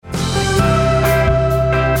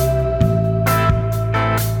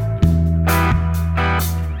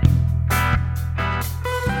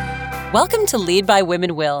Welcome to Lead by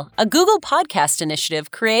Women Will, a Google podcast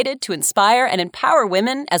initiative created to inspire and empower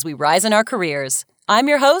women as we rise in our careers. I'm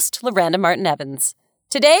your host, Loranda Martin-Evans.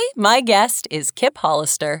 Today, my guest is Kip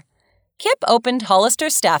Hollister. Kip opened Hollister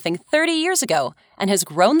Staffing 30 years ago and has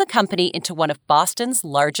grown the company into one of Boston's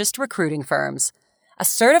largest recruiting firms. A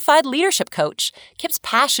certified leadership coach, Kip's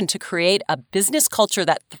passion to create a business culture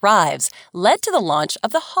that thrives led to the launch of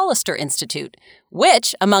the Hollister Institute,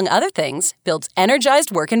 which, among other things, builds energized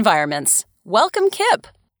work environments. Welcome, Kip.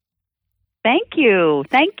 Thank you.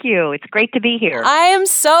 It's great to be here. I am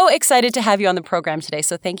so excited to have you on the program today,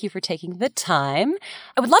 so thank you for taking the time.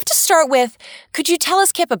 I would love to start with, could you tell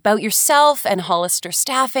us, Kip, about yourself and Hollister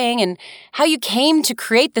Staffing and how you came to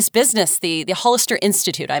create this business, the Hollister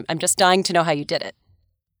Institute? I'm just dying to know how you did it.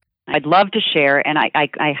 I'd love to share, and I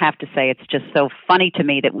have to say it's just so funny to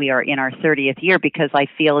me that we are in our 30th year because I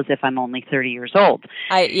feel as if I'm only 30 years old.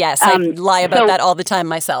 I lie about that all the time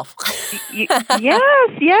myself. Yes.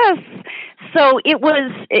 So it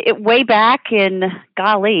was way back in,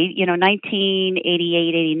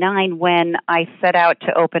 1988, 89, when I set out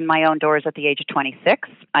to open my own doors at the age of 26.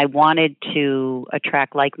 I wanted to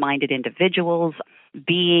attract like-minded individuals,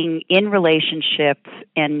 being in relationships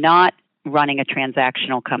and not running a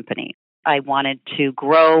transactional company. I wanted to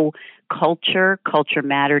grow culture. Culture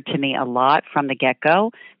mattered to me a lot from the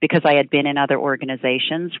get-go because I had been in other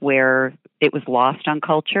organizations where it was lost on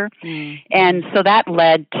culture. And so that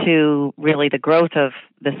led to really the growth of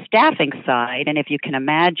the staffing side. And if you can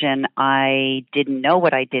imagine, I didn't know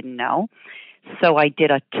what I didn't know. So I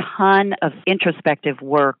did a ton of introspective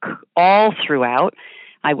work all throughout.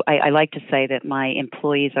 I like to say that my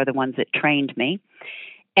employees are the ones that trained me.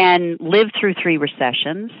 And lived through 3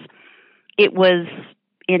 recessions. It was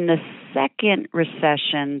in the second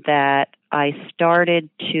recession that I started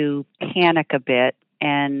to panic a bit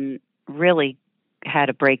and really had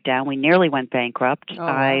a breakdown. We nearly went bankrupt. Oh, wow.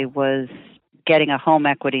 I was getting a home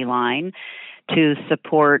equity line to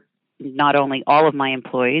support not only all of my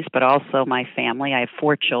employees, but also my family. I have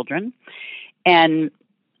 4 children. And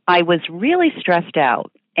I was really stressed out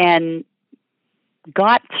and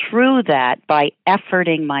got through that by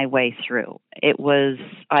efforting my way through. I'd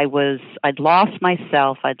lost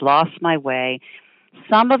myself, I'd lost my way.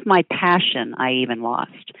 Some of my passion I even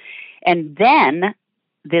lost. And then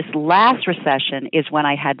this last recession is when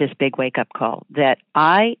I had this big wake-up call that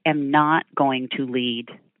I am not going to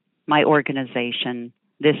lead my organization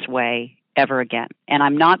this way ever again. And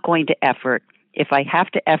I'm not going to effort. If I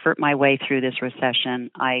have to effort my way through this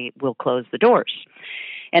recession, I will close the doors.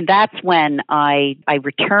 And that's when I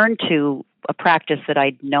returned to a practice that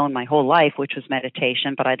I'd known my whole life, which was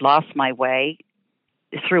meditation, but I'd lost my way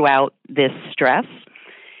throughout this stress.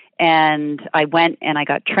 And I went and I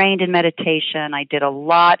got trained in meditation. I did a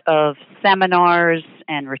lot of seminars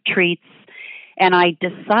and retreats. And I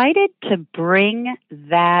decided to bring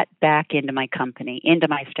that back into my company, into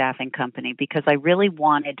my staffing company, because I really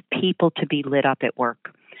wanted people to be lit up at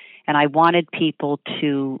work. And I wanted people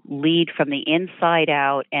to lead from the inside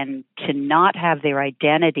out and to not have their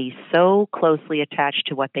identity so closely attached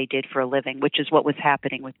to what they did for a living, which is what was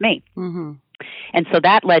happening with me. Mm-hmm. And so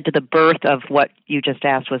that led to the birth of what you just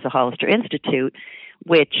asked was the Hollister Institute,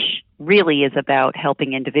 which really is about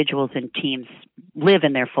helping individuals and teams live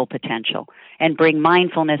in their full potential and bring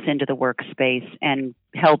mindfulness into the workspace and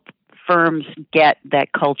help firms get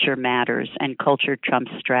that culture matters and culture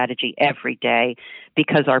trumps strategy every day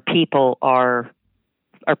because our people are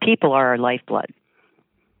our lifeblood.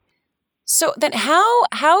 So then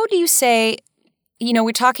how do you say,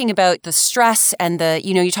 we're talking about the stress and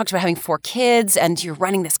you talked about having 4 kids and you're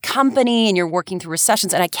running this company and you're working through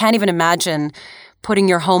recessions, and I can't even imagine putting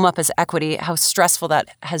your home up as equity, how stressful that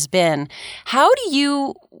has been. How do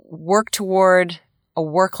you work toward a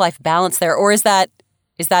work-life balance there, or is that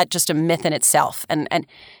just a myth in itself? And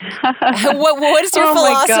what is your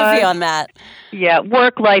philosophy on that? Yeah,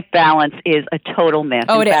 work-life balance is a total myth.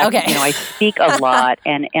 Oh, it is? Okay. I speak a lot,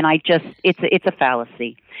 and it's a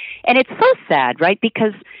fallacy. And it's so sad, right?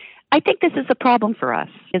 Because I think this is a problem for us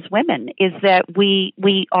as women, is that we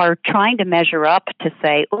are trying to measure up to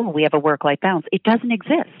say, oh, we have a work-life balance. It doesn't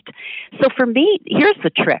exist. So for me, here's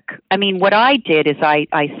the trick. I mean, what I did is I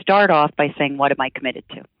start off by saying, what am I committed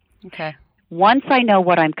to? Okay. Once I know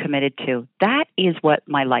what I'm committed to, that is what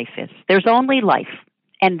my life is. There's only life.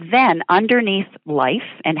 And then underneath life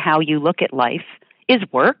and how you look at life is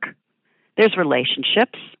work. There's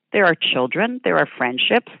relationships. There are children. There are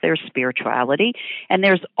friendships. There's spirituality. And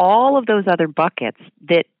there's all of those other buckets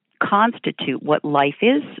that constitute what life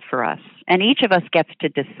is for us. And each of us gets to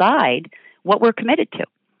decide what we're committed to.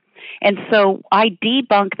 And so I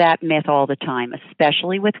debunk that myth all the time,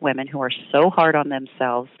 especially with women who are so hard on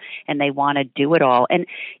themselves and they want to do it all. And,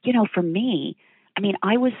 for me,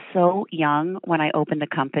 I was so young when I opened the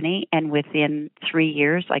company, and within 3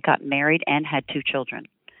 years, I got married and had 2 children.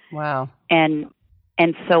 Wow.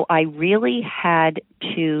 And so I really had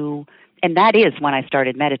to, and that is when I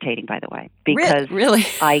started meditating, by the way, because really?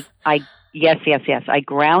 Yes. I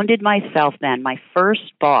grounded myself then. My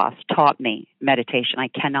first boss taught me meditation. I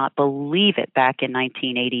cannot believe it, back in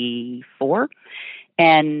 1984.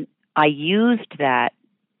 And I used that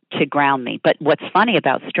to ground me. But what's funny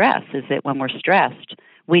about stress is that when we're stressed,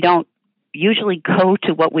 we don't usually go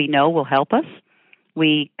to what we know will help us.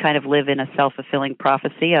 We kind of live in a self-fulfilling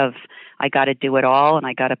prophecy of, I got to do it all, and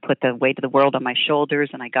I got to put the weight of the world on my shoulders,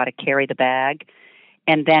 and I got to carry the bag.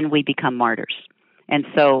 And then we become martyrs. And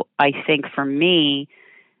so I think for me,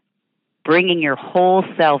 bringing your whole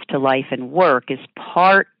self to life and work is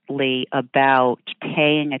partly about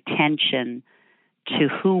paying attention to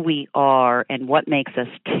who we are and what makes us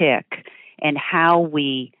tick and how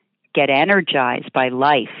we get energized by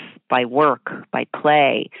life, by work, by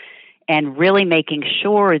play, and really making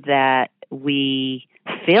sure that we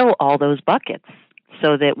fill all those buckets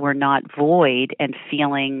so that we're not void and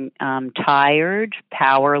feeling tired,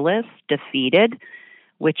 powerless, defeated,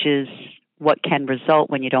 which is what can result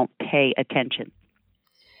when you don't pay attention.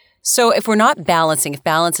 So if we're not balancing, if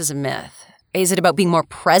balance is a myth, is it about being more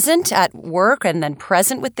present at work and then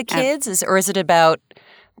present with the kids? Or is it about,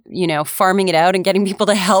 farming it out and getting people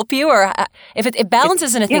to help you? Or if balance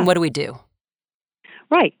isn't a thing, what do we do?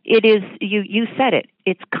 Right. It is, you said it.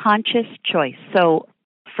 It's conscious choice. So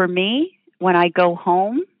for me, when I go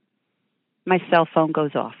home, my cell phone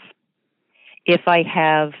goes off. If I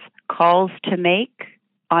have calls to make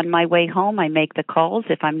on my way home, I make the calls.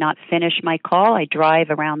 If I'm not finished my call, I drive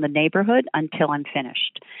around the neighborhood until I'm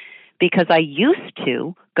finished. Because I used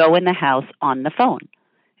to go in the house on the phone.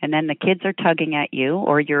 And then the kids are tugging at you,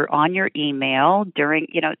 or you're on your email during,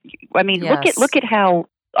 Yes. look at how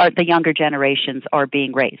the younger generations are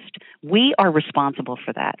being raised. We are responsible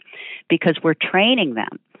for that because we're training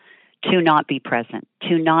them to not be present,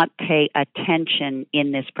 to not pay attention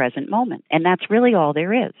in this present moment. And that's really all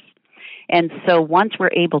there is. And so once we're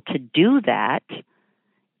able to do that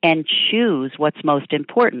and choose what's most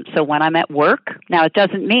important. So when I'm at work, now it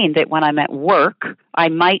doesn't mean that when I'm at work, I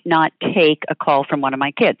might not take a call from one of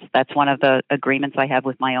my kids. That's one of the agreements I have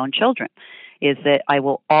with my own children, is that I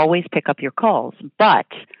will always pick up your calls. But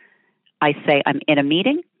I say, I'm in a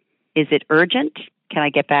meeting. Is it urgent? Can I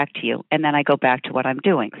get back to you? And then I go back to what I'm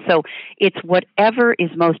doing. So it's whatever is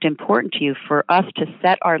most important to you for us to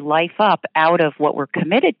set our life up out of what we're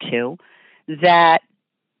committed to, that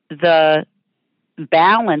the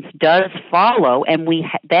balance does follow, and we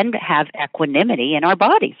then have equanimity in our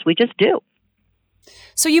bodies. We just do.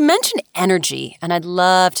 So you mentioned energy, and I'd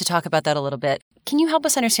love to talk about that a little bit. Can you help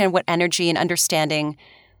us understand what energy and understanding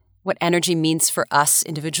what energy means for us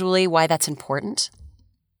individually, why that's important?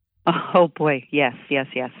 Oh, boy. Yes.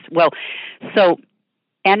 Well, so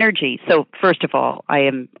energy. So first of all, I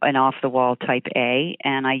am an off-the-wall type A,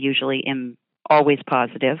 and I usually am always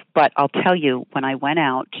positive. But I'll tell you, when I went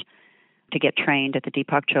out to get trained at the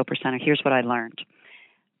Deepak Chopra Center, here's what I learned.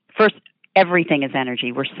 First, everything is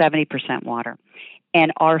energy. We're 70% water.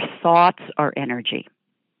 And our thoughts are energy.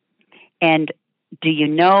 And do you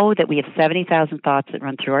know that we have 70,000 thoughts that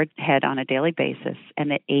run through our head on a daily basis,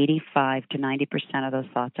 and that 85 to 90% of those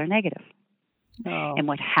thoughts are negative? Oh. And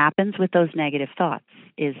what happens with those negative thoughts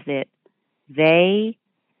is that they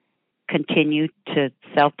continue to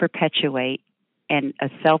self-perpetuate, and a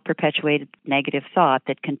self-perpetuated negative thought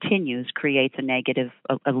that continues creates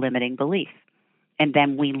a limiting belief. And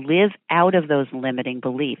then we live out of those limiting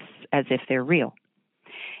beliefs as if they're real.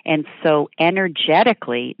 And so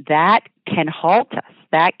energetically, that can halt us.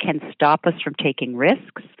 That can stop us from taking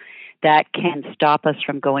risks. That can stop us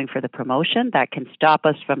from going for the promotion. That can stop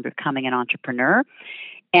us from becoming an entrepreneur.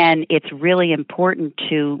 And it's really important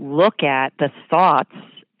to look at the thoughts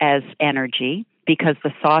as energy, because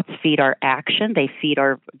the thoughts feed our action. They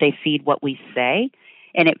feed what we say.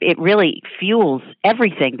 And it really fuels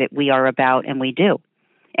everything that we are about and we do.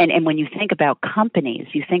 And when you think about companies,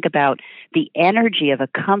 you think about the energy of a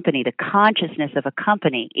company, the consciousness of a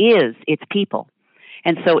company is its people.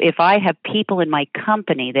 And so if I have people in my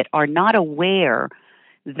company that are not aware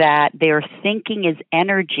that their thinking is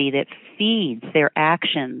energy that feeds their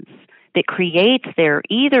actions, that creates their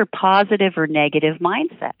either positive or negative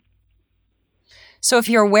mindset. So if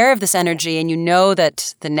you're aware of this energy and you know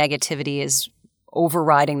that the negativity is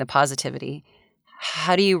overriding the positivity,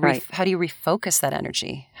 how do you refocus that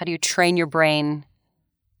energy? How do you train your brain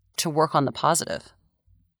to work on the positive?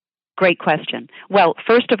 Great question. Well,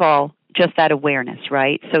 first of all, just that awareness,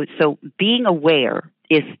 right? So being aware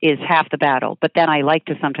is half the battle. But then I like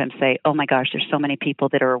to sometimes say, oh my gosh, there's so many people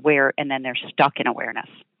that are aware and then they're stuck in awareness.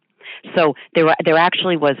 So there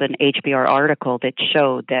actually was an HBR article that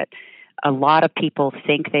showed that a lot of people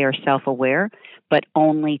think they are self-aware, but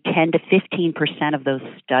only 10 to 15% of those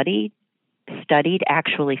studied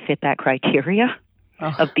actually fit that criteria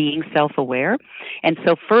of being self-aware. And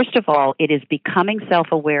so first of all, it is becoming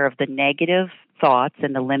self-aware of the negative thoughts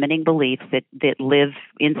and the limiting beliefs that live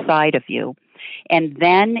inside of you. And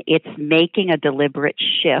then it's making a deliberate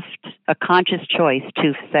shift, a conscious choice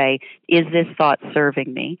to say, is this thought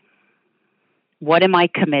serving me? What am I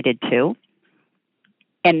committed to?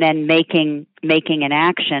 And then making an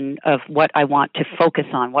action of what I want to focus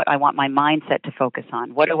on, what I want my mindset to focus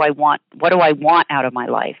on. What do I want out of my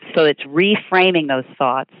life? So it's reframing those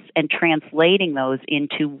thoughts and translating those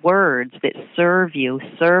into words that serve you,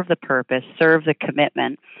 serve the purpose, serve the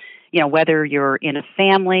commitment. You know, whether you're in a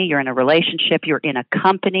family, you're in a relationship, you're in a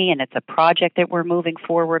company, and it's a project that we're moving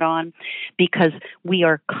forward on, because we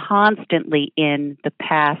are constantly in the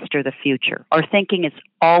past or the future. Our thinking is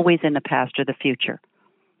always in the past or the future.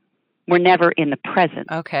 We're never in the present.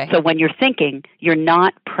 Okay. So when you're thinking, you're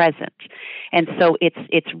not present. And so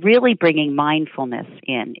it's really bringing mindfulness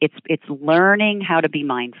in. It's learning how to be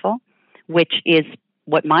mindful, which is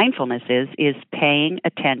what mindfulness is paying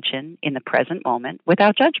attention in the present moment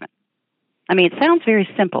without judgment. I mean, it sounds very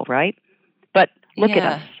simple, right? But look at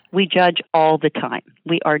us. We judge all the time.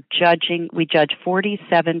 We judge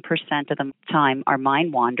 47% of the time our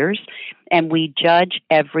mind wanders, and we judge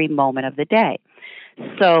every moment of the day.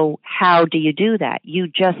 So how do you do that? You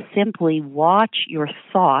just simply watch your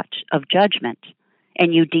thought of judgment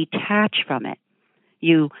and you detach from it.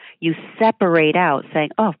 You separate out saying,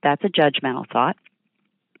 oh, that's a judgmental thought.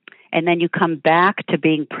 And then you come back to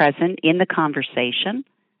being present in the conversation,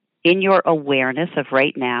 in your awareness of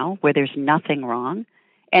right now where there's nothing wrong.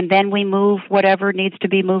 And then we move whatever needs to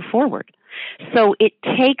be moved forward. So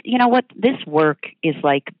you know what? This work is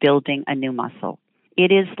like building a new muscle.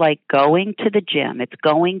 It is like going to the gym. It's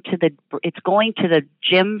going to the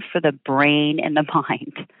gym for the brain and the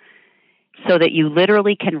mind, so that you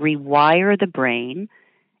literally can rewire the brain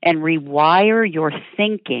and rewire your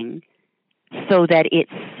thinking so that it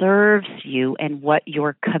serves you and what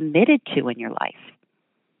you're committed to in your life.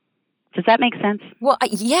 Does that make sense? Well,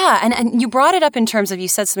 yeah, and you brought it up in terms of, you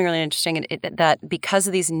said something really interesting, that because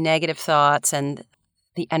of these negative thoughts and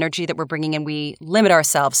the energy that we're bringing in, we limit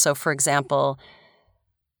ourselves. So, for example,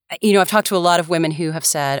 you know, I've talked to a lot of women who have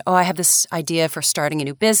said, oh, I have this idea for starting a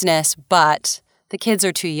new business, but the kids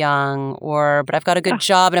are too young, but I've got a good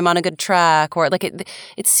job and I'm on a good track, or like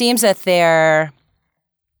it seems that they're,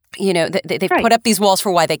 you know, they've put up these walls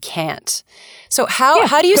for why they can't. So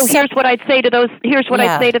how do you? So here's what I'd say to those. Here's what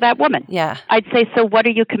I'd say to that woman. Yeah, I'd say, so what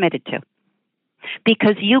are you committed to?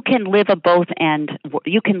 Because you can live a both end.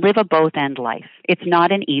 You can live a both end life. It's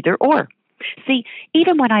not an either or. See,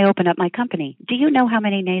 even when I opened up my company, do you know how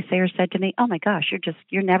many naysayers said to me, oh my gosh,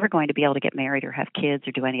 you're never going to be able to get married or have kids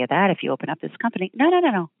or do any of that if you open up this company? No.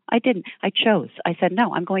 I didn't. I chose. I said,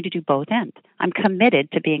 no, I'm going to do both ends. I'm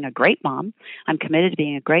committed to being a great mom. I'm committed to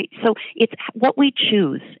being so it's what we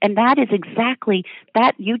choose. And that is exactly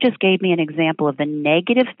that. You just gave me an example of the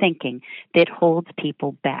negative thinking that holds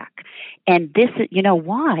people back. And this, you know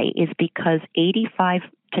why, is because 85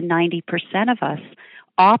 to 90% of us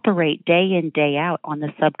operate day in, day out on the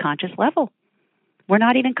subconscious level. We're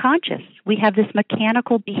not even conscious. We have this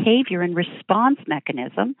mechanical behavior and response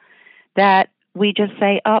mechanism that we just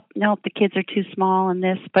say, oh, no, the kids are too small and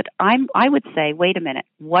this. But I would say, wait a minute,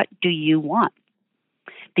 what do you want?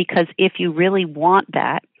 Because if you really want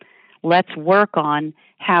that, let's work on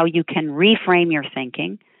how you can reframe your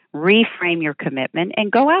thinking, reframe your commitment,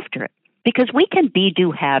 and go after it. Because we can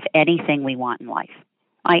have anything we want in life.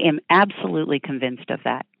 I am absolutely convinced of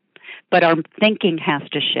that. But our thinking has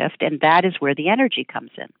to shift, and that is where the energy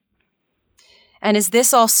comes in. And is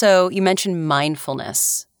this also, you mentioned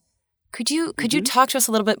mindfulness. Could you talk to us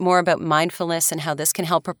a little bit more about mindfulness and how this can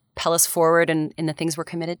help propel us forward in the things we're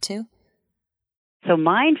committed to? So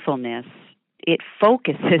mindfulness, it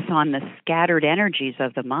focuses on the scattered energies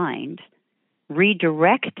of the mind,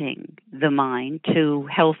 redirecting the mind to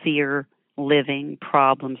healthier living,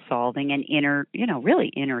 problem solving, and inner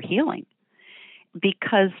healing.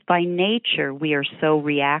 Because by nature we are so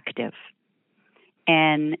reactive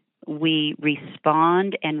and we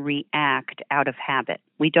respond and react out of habit.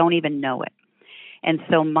 We don't even know it. And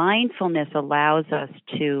so mindfulness allows us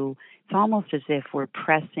to, it's almost as if we're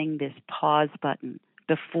pressing this pause button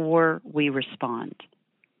before we respond.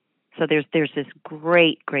 So there's this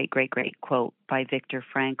great quote by Viktor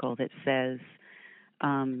Frankl that says,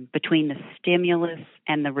 between the stimulus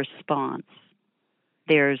and the response,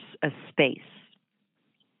 there's a space.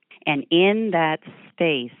 And in that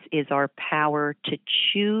space is our power to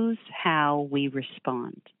choose how we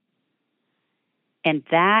respond. And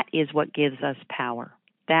that is what gives us power.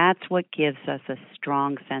 That's what gives us a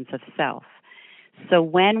strong sense of self. So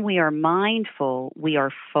when we are mindful, we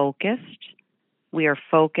are focused.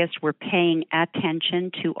 We're paying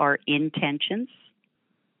attention to our intentions.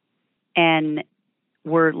 And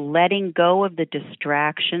we're letting go of the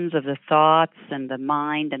distractions of the thoughts and the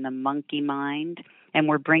mind and the monkey mind, and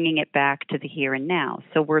we're bringing it back to the here and now.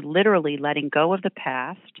 So we're literally letting go of the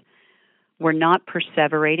past. We're not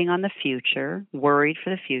perseverating on the future, worried for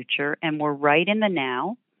the future, and we're right in the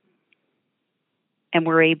now. And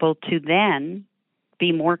we're able to then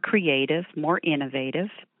be more creative, more innovative.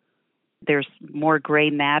 There's more gray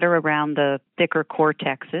matter around the thicker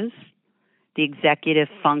cortexes. The executive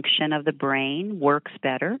function of the brain works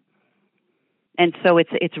better. And so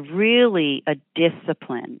it's really a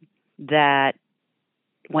discipline that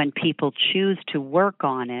when people choose to work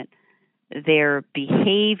on it, their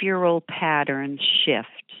behavioral patterns shift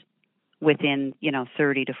within,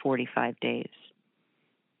 30 to 45 days.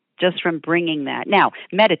 Just from bringing that. Now,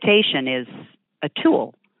 meditation is a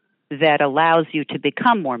tool that allows you to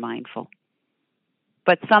become more mindful.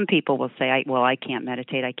 But some people will say, I can't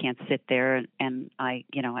meditate. I can't sit there and my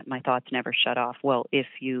thoughts never shut off. Well, if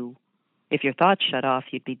your thoughts shut off,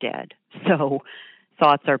 you'd be dead. So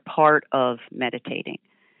thoughts are part of meditating.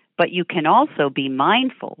 But you can also be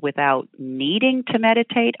mindful without needing to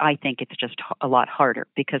meditate. I think it's just a lot harder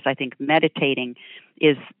because I think meditating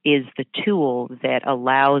is the tool that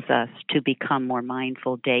allows us to become more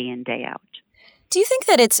mindful day in, day out. Do you think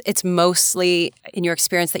that it's mostly, in your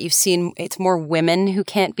experience, that you've seen it's more women who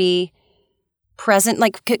can't be present?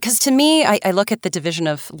 Like, because to me, I look at the division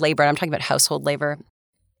of labor, and I'm talking about household labor,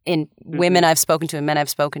 in women I've spoken to and men I've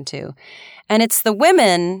spoken to. And it's the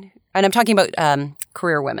women, and I'm talking about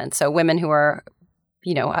career women, so women who are,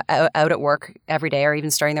 out at work every day or even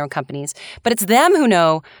starting their own companies. But it's them who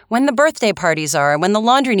know when the birthday parties are, when the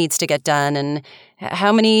laundry needs to get done, and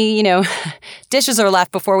how many, dishes are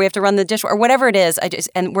left before we have to run the dish, or whatever it is.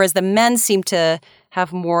 And whereas the men seem to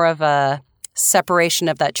have more of a separation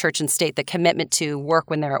of that church and state, the commitment to work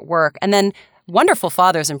when they're at work, and then wonderful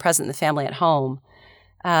fathers and present in the family at home.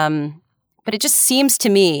 But it just seems to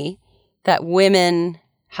me that women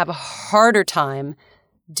have a harder time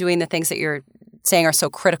doing the things that you're saying are so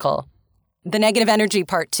critical. The negative energy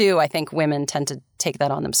part too, I think women tend to take that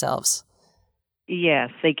on themselves. Yes,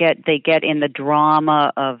 they get in the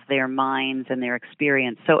drama of their minds and their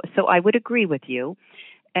experience. So I would agree with you,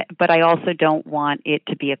 but I also don't want it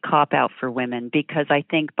to be a cop-out for women because I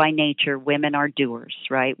think by nature women are doers,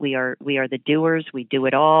 right? We are the doers. We do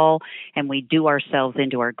it all, and we do ourselves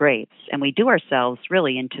into our graves, and we do ourselves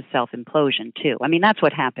really into self-implosion too. I mean, that's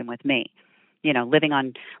what happened with me.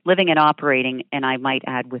 Living and operating, and I might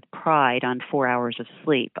add with pride, on 4 hours of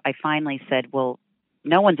sleep. I finally said, well,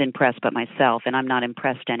 no one's impressed but myself, and I'm not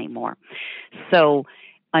impressed anymore. So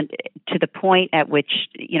to the point at which,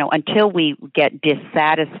 until we get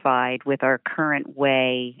dissatisfied with our current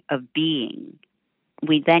way of being,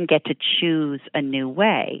 we then get to choose a new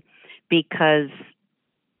way. Because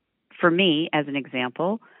for me, as an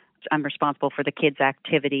example, I'm responsible for the kids'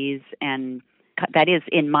 activities, and that is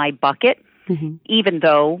in my bucket. Mm-hmm. Even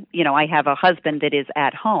though, I have a husband that is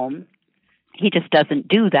at home, he just doesn't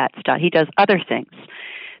do that stuff. He does other things.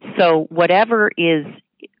 So whatever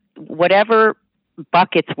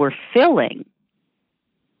buckets we're filling,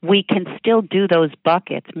 we can still do those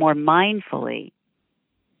buckets more mindfully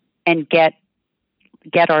and get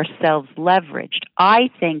ourselves leveraged. I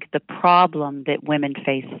think the problem that women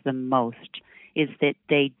face the most is that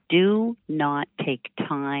they do not take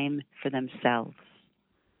time for themselves.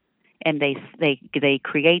 And they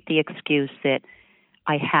create the excuse that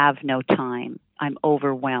I have no time, I'm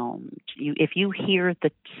overwhelmed. If you hear the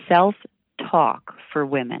self-talk for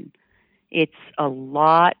women, it's a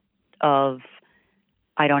lot of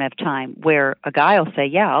I don't have time, where a guy will say,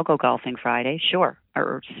 yeah, I'll go golfing Friday, sure,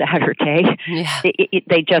 or Saturday. Yeah.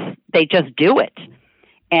 They just do it.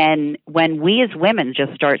 And when we as women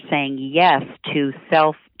just start saying yes to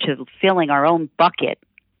filling our own bucket,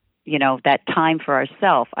 that time for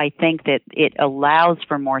ourselves, I think that it allows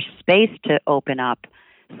for more space to open up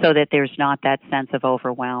so that there's not that sense of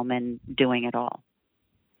overwhelm and doing it all.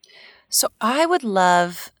 So I would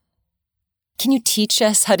love, can you teach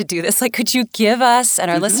us how to do this? Like, could you give us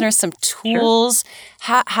and our listeners some tools?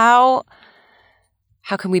 Sure. How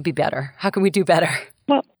can we be better? How can we do better?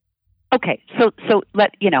 Okay, so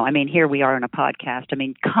here we are on a podcast.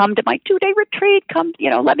 Come to my 2-day retreat. Come,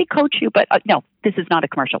 let me coach you. But no, this is not a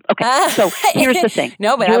commercial. Okay, so here's the thing.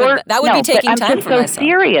 No, but that would be taking time for myself. I'm just so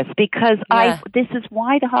serious because Yeah. this is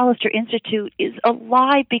why the Hollister Institute is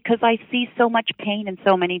alive, because I see so much pain in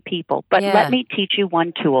so many people. But Yeah. let me teach you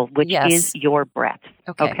one tool, which Yes. is your breath.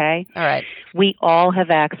 Okay? All right. We all have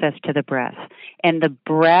access to the breath, and the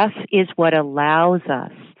breath is what allows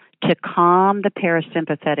us to calm the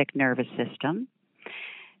parasympathetic nervous system,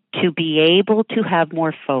 to be able to have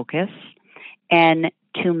more focus, and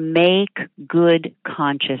to make good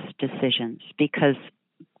conscious decisions because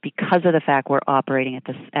of the fact we're operating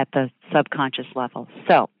at the subconscious level.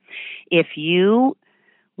 So, if you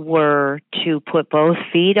were to put both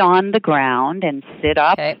feet on the ground and sit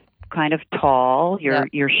up kind of tall,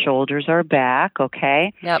 your shoulders are back,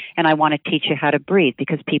 okay? Yep. And I want to teach you how to breathe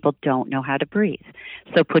because people don't know how to breathe.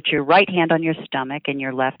 So put your right hand on your stomach and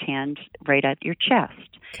your left hand right at your chest.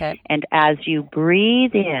 Okay. And as you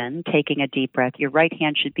breathe in, taking a deep breath, your right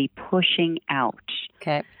hand should be pushing out.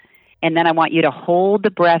 Okay. And then I want you to hold the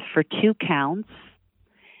breath for 2 counts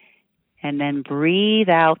and then breathe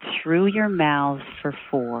out through your mouth for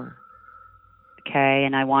 4. Okay,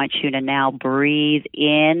 and I want you to now breathe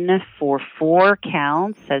in for 4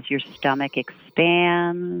 counts as your stomach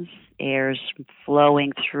expands, air's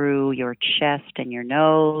flowing through your chest and your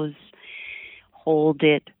nose. Hold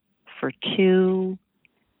it for 2.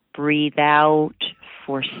 Breathe out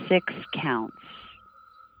for 6 counts.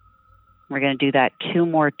 We're going to do that 2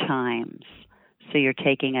 more times. So you're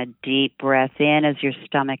taking a deep breath in as your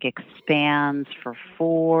stomach expands for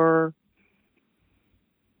 4.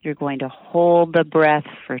 You're going to hold the breath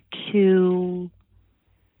for 2.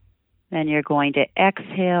 Then you're going to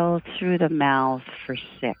exhale through the mouth for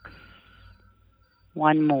 6.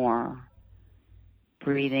 1 more.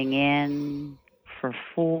 Breathing in for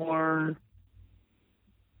 4.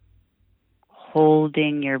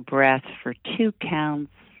 Holding your breath for 2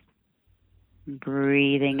 counts.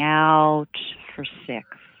 Breathing out for 6.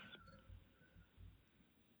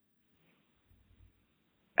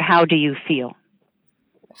 How do you feel?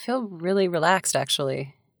 I feel really relaxed,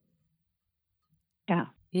 actually. Yeah.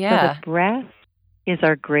 Yeah. So the breath is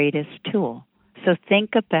our greatest tool. So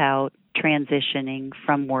think about transitioning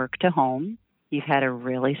from work to home. You've had a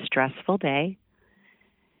really stressful day,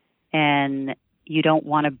 and you don't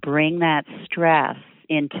want to bring that stress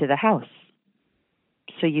into the house.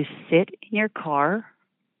 So you sit in your car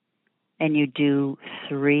and you do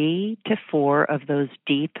 3 to 4 of those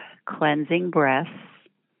deep cleansing breaths,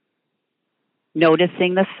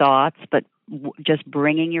 noticing the thoughts, but just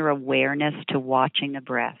bringing your awareness to watching the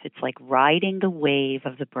breath. It's like riding the wave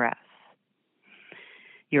of the breath.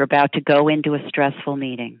 You're about to go into a stressful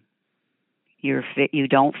meeting. You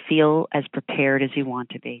don't feel as prepared as you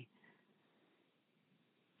want to be.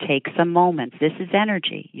 Take some moments. This is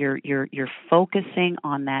energy. You're focusing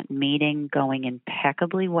on that meeting going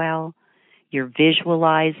impeccably well. You're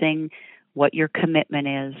visualizing what your commitment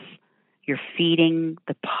is. You're feeding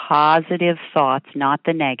the positive thoughts, not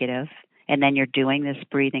the negative, and then you're doing this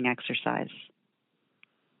breathing exercise.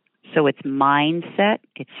 So it's mindset,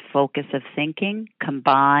 it's focus of thinking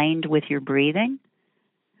combined with your breathing.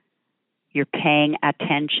 You're paying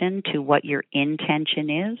attention to what your intention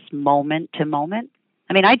is, moment to moment.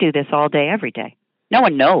 I do this all day, every day. No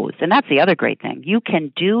one knows, and that's the other great thing. You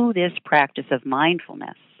can do this practice of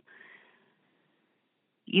mindfulness.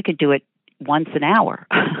 You could do it once an hour.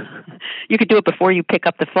 You could do it before you pick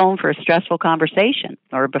up the phone for a stressful conversation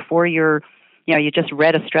or before you just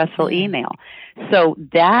read a stressful email. So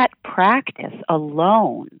that practice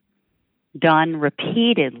alone, done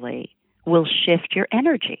repeatedly, will shift your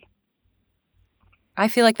energy. I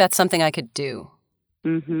feel like that's something I could do.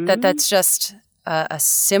 Mm-hmm. That's just a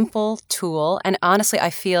simple tool. And honestly,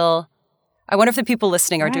 I wonder if the people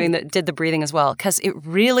listening are did the breathing as well, because it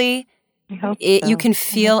really, you can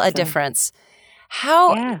feel a difference.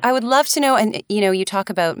 I would love to know, and you talk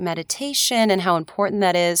about meditation and how important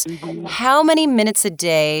that is. Mm-hmm. How many minutes a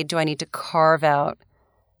day do I need to carve out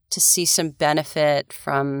to see some benefit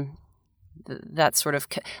from that sort of,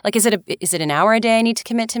 like, is it an hour a day I need to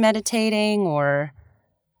commit to meditating, or?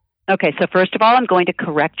 Okay, so first of all, I'm going to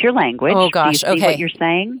correct your language. Oh, gosh, Do you see what you're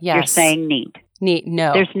saying? Yes. You're saying need. Need,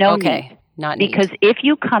 no. There's no need. need. Not need. Because if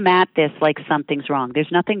you come at this like something's wrong,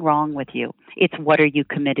 there's nothing wrong with you. It's what are you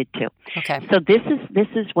committed to? Okay. So this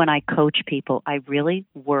is when I coach people, I really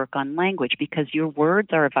work on language because your words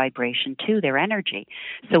are a vibration too. They're energy.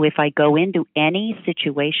 So if I go into any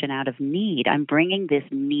situation out of need, I'm bringing this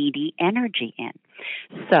needy energy in.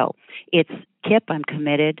 So it's, Kip, I'm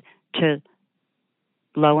committed to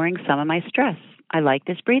lowering some of my stress. I like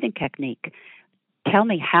this breathing technique. Tell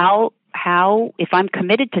me how, if I'm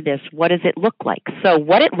committed to this, what does it look like? So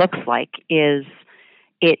what it looks like is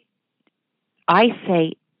I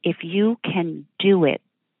say, if you can do it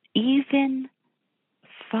even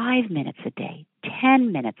 5 minutes a day,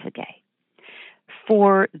 10 minutes a day,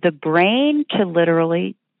 for the brain to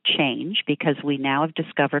literally change, because we now have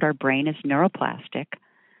discovered our brain is neuroplastic.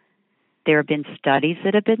 There have been studies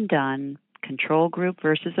that have been done, control group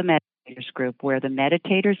versus a meditators group, where the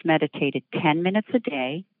meditators meditated 10 minutes a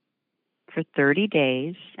day for 30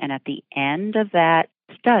 days, and at the end of that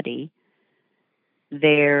study,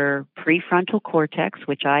 their prefrontal cortex,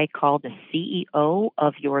 which I call the CEO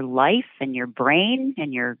of your life and your brain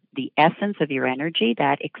and the essence of your energy,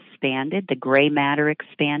 that expanded, the gray matter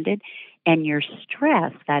expanded, and your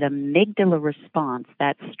stress, that amygdala response,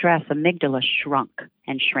 that stress amygdala shrunk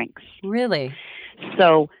and shrinks. Really?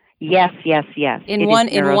 So yes. In one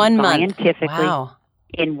month. Wow.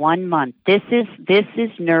 In 1 month. This is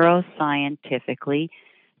neuroscientifically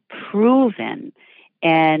proven.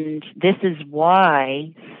 And this is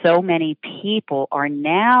why so many people are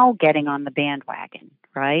now getting on the bandwagon,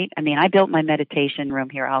 right? I mean, I built my meditation room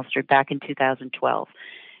here, Alistair, back in 2012.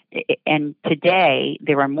 And today,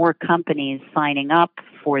 there are more companies signing up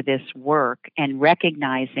for this work and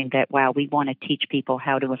recognizing that, wow, we want to teach people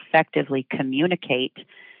how to effectively communicate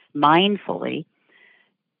mindfully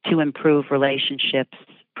to improve relationships,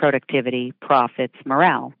 productivity, profits,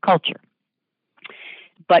 morale, culture.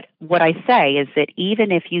 But what I say is that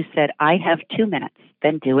even if you said, I have 2 minutes,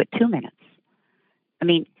 then do it 2 minutes. I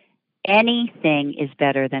mean, anything is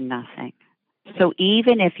better than nothing. So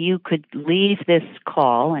even if you could leave this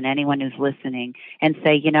call, and anyone who's listening, and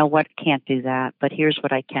say, you know what, can't do that, but here's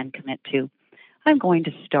what I can commit to. I'm going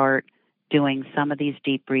to start doing some of these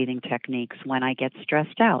deep breathing techniques when I get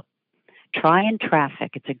stressed out. Try in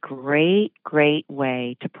traffic. It's a great, great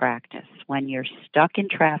way to practice. When you're stuck in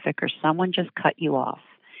traffic or someone just cut you off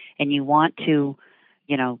and you want to,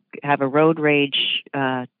 have a road rage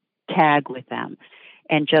tag with them,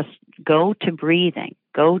 and just go to breathing.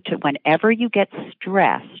 Go to, whenever you get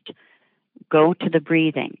stressed, go to the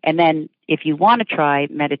breathing. And then if you want to try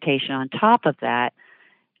meditation on top of that,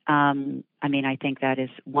 I think that is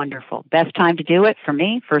wonderful. Best time to do it for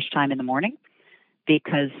me, first time in the morning,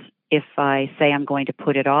 because if I say I'm going to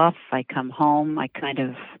put it off, I come home, I kind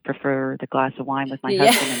of prefer the glass of wine with my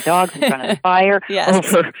husband and dogs in front of the fire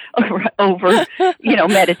over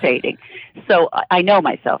meditating. So I know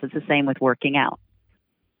myself. It's the same with working out.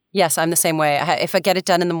 Yes, I'm the same way. If I get it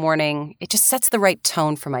done in the morning, it just sets the right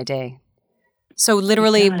tone for my day. So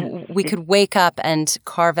literally, we could wake up and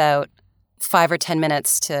carve out 5 or 10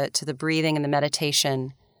 minutes to the breathing and the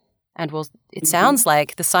meditation. And it sounds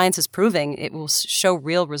like the science is proving it will show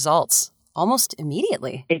real results almost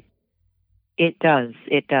immediately. It does.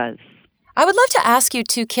 It does. I would love to ask you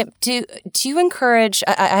too, Kip, do you encourage,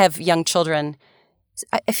 I have young children,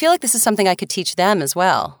 I feel like this is something I could teach them as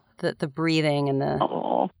well, the breathing and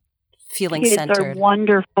the feeling kids centered. Kids are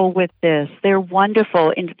wonderful with this. They're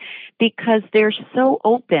wonderful because they're so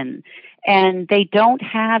open. And they don't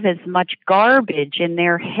have as much garbage in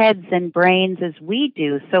their heads and brains as we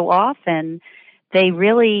do. So often they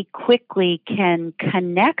really quickly can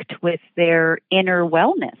connect with their inner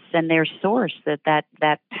wellness and their source, that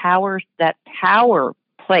power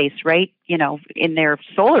place, right, in their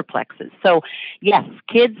solar plexus. So yes,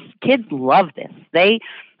 kids love this.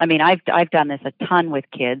 I've done this a ton with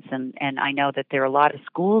kids, and I know that there are a lot of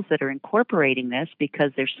schools that are incorporating this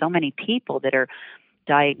because there's so many people that are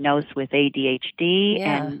diagnosed with ADHD,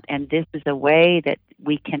 and this is a way that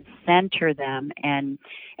we can center them, and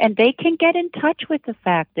they can get in touch with the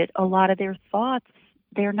fact that a lot of their thoughts,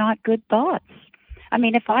 they're not good thoughts. I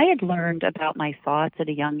mean, if I had learned about my thoughts at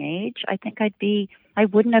a young age, I think I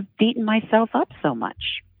wouldn't have beaten myself up so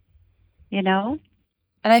much, And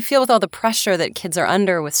I feel with all the pressure that kids are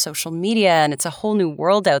under with social media, and it's a whole new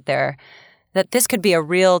world out there, that this could be a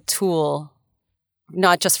real tool,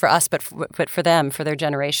 not just for us, but for them, for their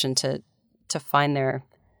generation to find their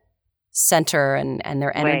center and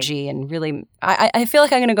their energy. And really, I feel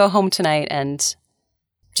like I'm going to go home tonight and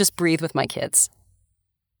just breathe with my kids.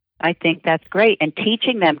 I think that's great. And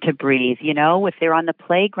teaching them to breathe, if they're on the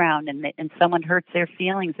playground and someone hurts their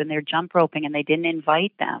feelings and they're jump roping and they didn't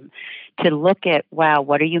invite them, to look at, wow,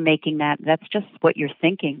 what are you making that's just what you're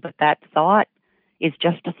thinking, but that thought is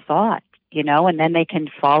just a thought. And then they can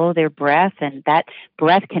follow their breath, and that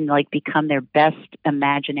breath can become their best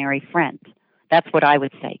imaginary friend. That's what I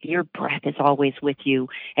would say. Your breath is always with you,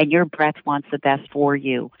 and your breath wants the best for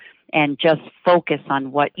you. and just focus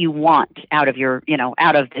on what you want out of your,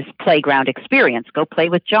 out of this playground experience. Go play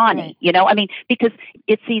with Johnny, Right. Because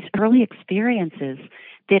it's these early experiences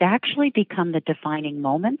that actually become the defining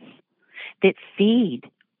moments that feed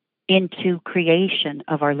into creation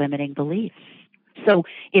of our limiting beliefs. So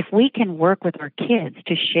if we can work with our kids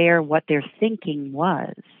to share what their thinking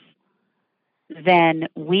was, then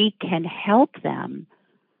we can help them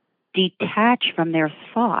detach from their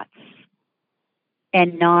thoughts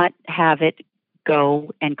and not have it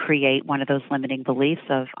go and create one of those limiting beliefs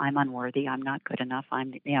of I'm unworthy, I'm not good enough,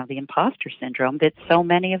 I'm the imposter syndrome that so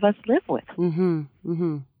many of us live with. Mm-hmm.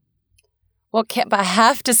 Mm-hmm. Well, Kip, I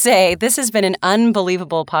have to say, this has been an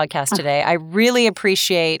unbelievable podcast today. I really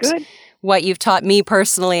appreciate what you've taught me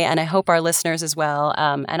personally, and I hope our listeners as well.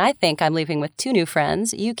 And I think I'm leaving with 2 new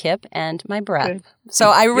friends, you, Kip, and my breath. Good. So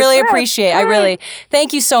I really appreciate,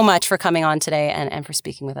 thank you so much for coming on today and for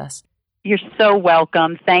speaking with us. You're so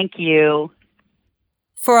welcome. Thank you.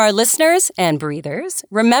 For our listeners and breathers,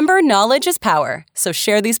 remember knowledge is power, so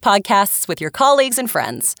share these podcasts with your colleagues and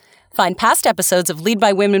friends. Find past episodes of Lead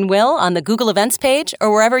by Women Will on the Google Events page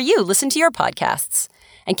or wherever you listen to your podcasts.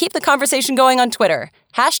 And keep the conversation going on Twitter.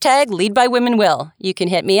 #LeadByWomenWill. You can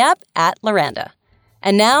hit me up @Loranda.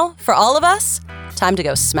 And now, for all of us, time to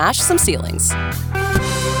go smash some ceilings.